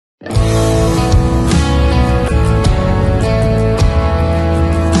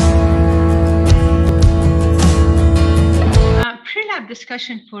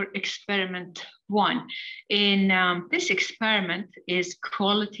discussion for experiment 1. In this experiment is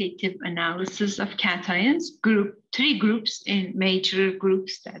qualitative analysis of cations, three groups in major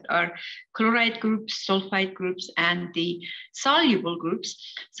groups that are chloride groups, sulfide groups, and the soluble groups.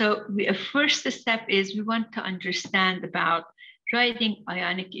 So first step is we want to understand about writing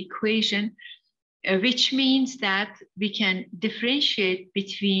ionic equation, which means that we can differentiate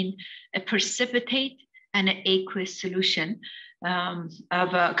between a precipitate and an aqueous solution of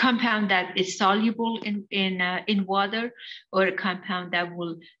a compound that is soluble in water, or a compound that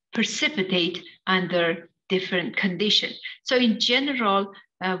will precipitate under different conditions. So in general,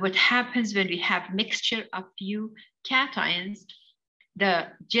 what happens when we have mixture of few cations, the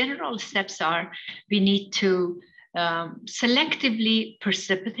general steps are we need to selectively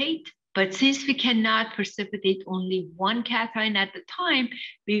precipitate. But since we cannot precipitate only one cation at the time,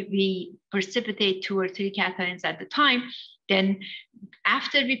 we precipitate 2 or 3 cations at the time. Then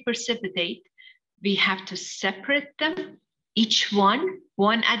after we precipitate, we have to separate them, each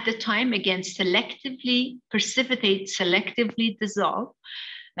one at the time, again, selectively precipitate, selectively dissolve,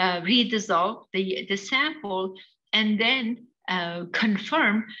 redissolve the sample, and then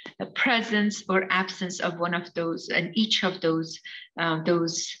confirm the presence or absence of one of those and each of those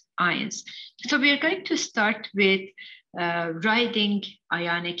ions. So we are going to start with writing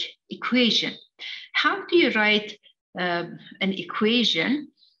ionic equation. How do you write an equation?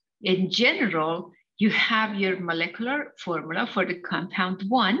 In general, you have your molecular formula for the compound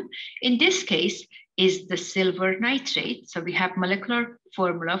 1. In this case is the silver nitrate. So we have molecular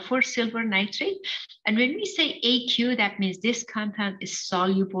formula for silver nitrate. And when we say AQ, that means this compound is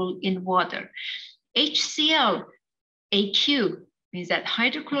soluble in water. HCl, AQ, means that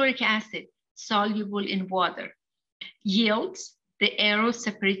hydrochloric acid soluble in water. Yields, the arrow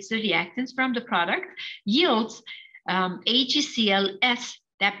separates the reactants from the product, yields AgClS.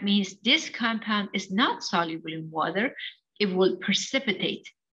 That means this compound is not soluble in water, it will precipitate.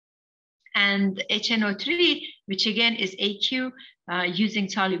 And HNO3, which again is AQ, using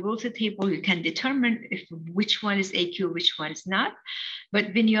solubility table, you can determine which one is AQ, which one is not.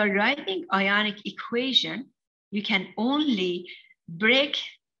 But when you're writing ionic equation, you can only break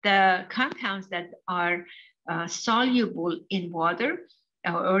the compounds that are soluble in water,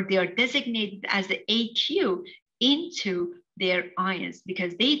 or they are designated as the AQ, into their ions,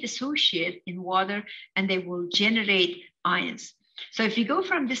 because they dissociate in water and they will generate ions. So if you go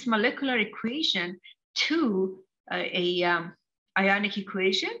from this molecular equation to a ionic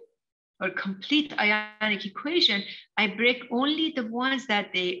equation or complete ionic equation, I break only the ones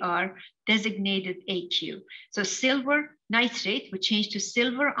that they are designated AQ. So silver nitrate would change to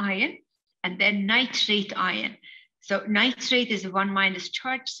silver ion, and then nitrate ion. So nitrate is a 1-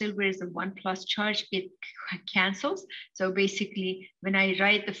 charge, silver is a 1+ charge, it cancels. So basically, when I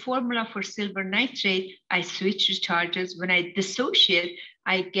write the formula for silver nitrate, I switch the charges. When I dissociate,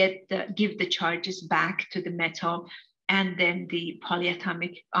 I give the charges back to the metal and then the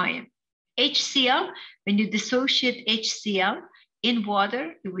polyatomic ion. HCl, when you dissociate HCl in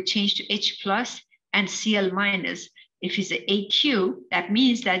water, it would change to H+ and Cl-. If it's an AQ, that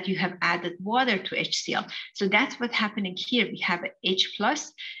means that you have added water to HCl. So that's what's happening here. We have an H+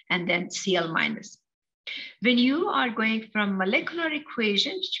 and then Cl-. When you are going from molecular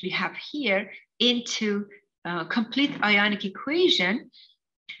equation, which we have here, into complete ionic equation,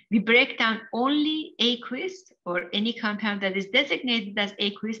 we break down only aqueous, or any compound that is designated as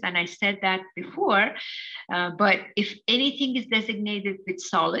aqueous, and I said that before, but if anything is designated with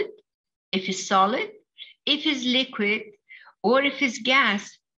solid, if it's solid, if it's liquid, or if it's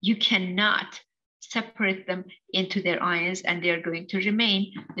gas, you cannot separate them into their ions, and they're going to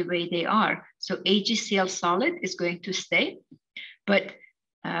remain the way they are. So AgCl solid is going to stay, but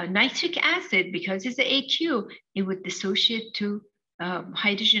nitric acid, because it's the AQ, it would dissociate to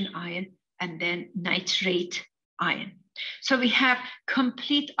hydrogen ion and then nitrate ion. So we have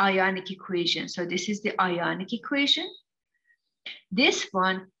complete ionic equation. So this is the ionic equation. This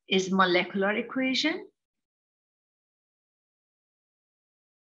one is molecular equation.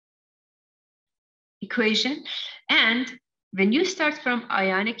 And when you start from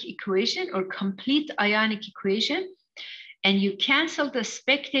ionic equation or complete ionic equation, and you cancel the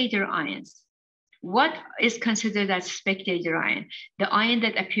spectator ions, what is considered as spectator ion? The ion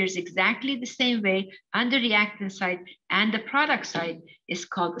that appears exactly the same way on the reactant side and the product side is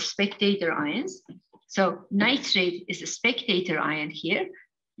called the spectator ions. So nitrate is a spectator ion here.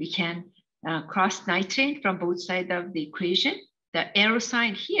 We can cross nitrate from both sides of the equation. The arrow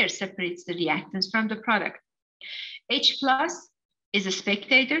sign here separates the reactants from the product. H+ is a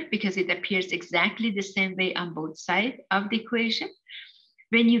spectator because it appears exactly the same way on both sides of the equation.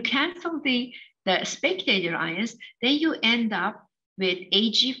 When you cancel the spectator ions, then you end up with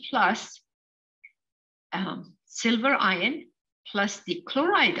Ag plus silver ion plus the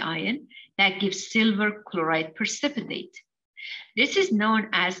chloride ion that gives silver chloride precipitate. This is known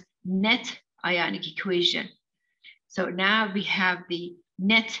as net ionic equation. So now we have the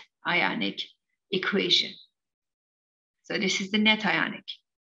net ionic equation. So this is the net ionic.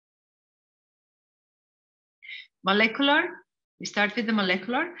 Molecular, we start with the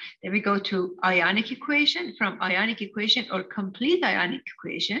molecular, then we go to ionic equation. From ionic equation or complete ionic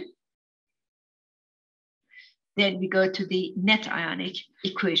equation, then we go to the net ionic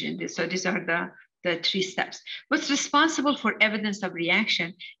equation. So these are the three steps. What's responsible for evidence of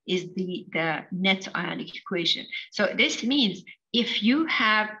reaction is the net ionic equation. So this means if you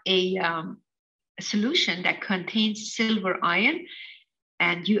have a solution that contains silver ion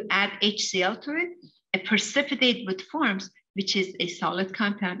and you add HCl to it, a precipitate would forms, which is a solid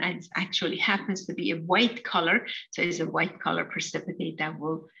compound, and it actually happens to be a white color. So it's a white color precipitate that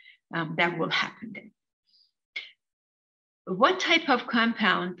will happen then. What type of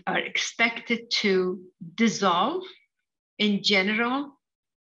compound are expected to dissolve in general?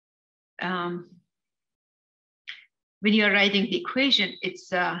 When you're writing the equation,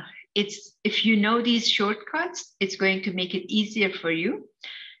 it's if you know these shortcuts, it's going to make it easier for you.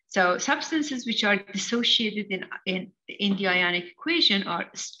 So substances which are dissociated in the ionic equation are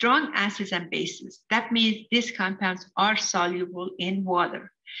strong acids and bases. That means these compounds are soluble in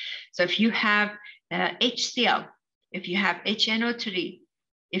water. So if you have HCl, if you have HNO3,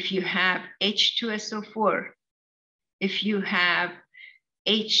 if you have H2SO4, if you have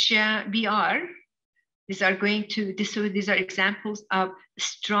HBr, these are examples of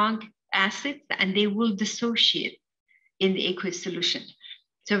strong acids, and they will dissociate in the aqueous solution.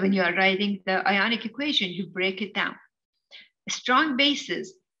 So when you are writing the ionic equation, you break it down. Strong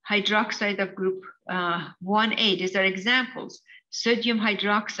bases, hydroxide of group 1A, these are examples. Sodium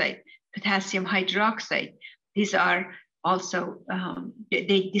hydroxide, potassium hydroxide, these are also,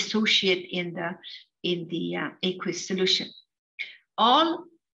 they dissociate in the aqueous solution. All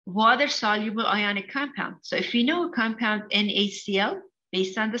water-soluble ionic compounds. So if we know a compound NaCl,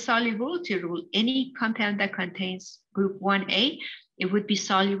 based on the solubility rule, any compound that contains group 1A, it would be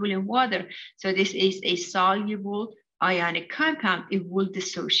soluble in water. So this is a soluble ionic compound. It will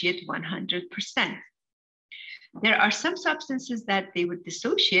dissociate 100%. There are some substances that they would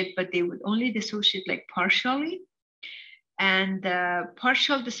dissociate, but they would only dissociate like partially. And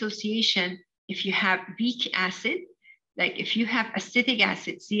partial dissociation, if you have weak acid, like if you have acetic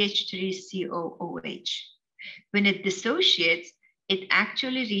acid, CH3COOH, when it dissociates, it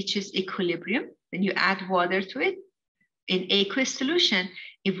actually reaches equilibrium. When you add water to it, in aqueous solution,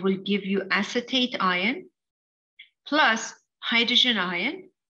 it will give you acetate ion plus hydrogen ion,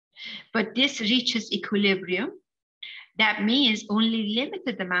 but this reaches equilibrium. That means only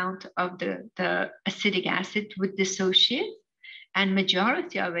limited amount of the acetic acid would dissociate, and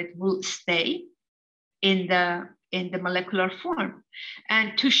majority of it will stay in the molecular form.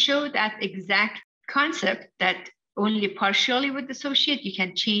 And to show that exact concept that only partially would dissociate, you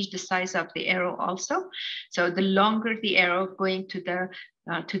can change the size of the arrow also. So the longer the arrow going to the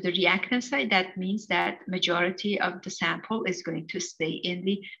reactant side, that means that majority of the sample is going to stay in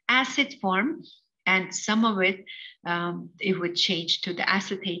the acid form, and some of it, it would change to the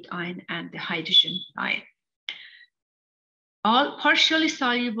acetate ion and the hydrogen ion. All partially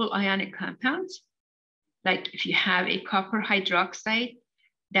soluble ionic compounds, like if you have a copper hydroxide,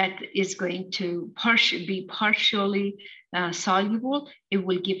 that is going to be partially soluble, it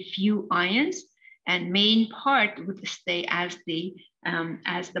will give few ions, and main part would stay as the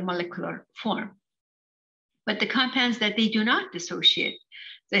molecular form. But the compounds that they do not dissociate,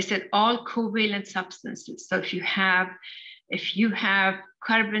 as I said, all covalent substances. So if you have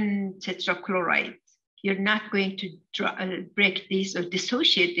carbon tetrachloride, you're not going to break these or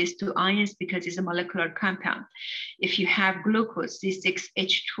dissociate this to ions because it's a molecular compound. If you have glucose,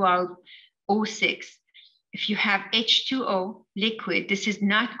 C6H12O6, if you have H2O liquid, this is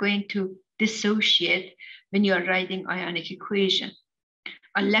not going to dissociate when you are writing ionic equation,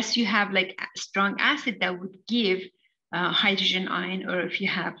 unless you have like strong acid that would give hydrogen ion, or if you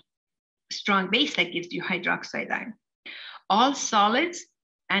have strong base that gives you hydroxide ion. All solids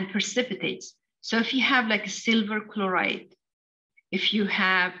and precipitates. So if you have like a silver chloride, if you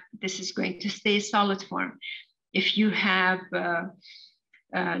have, this is going to stay solid form. If you have,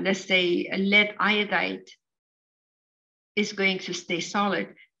 let's say, a lead iodide is going to stay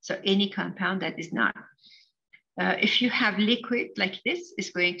solid. So any compound that is not. If you have liquid like this, is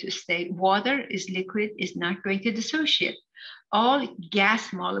going to stay. Water is liquid, is not going to dissociate. All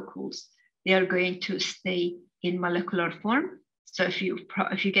gas molecules, they are going to stay in molecular form. So if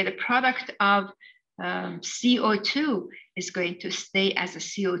you get a product of CO2, it's going to stay as a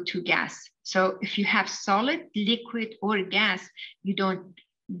CO2 gas. So if you have solid, liquid, or gas, you don't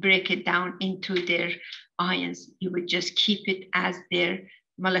break it down into their ions. You would just keep it as their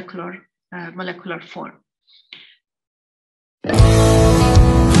molecular form.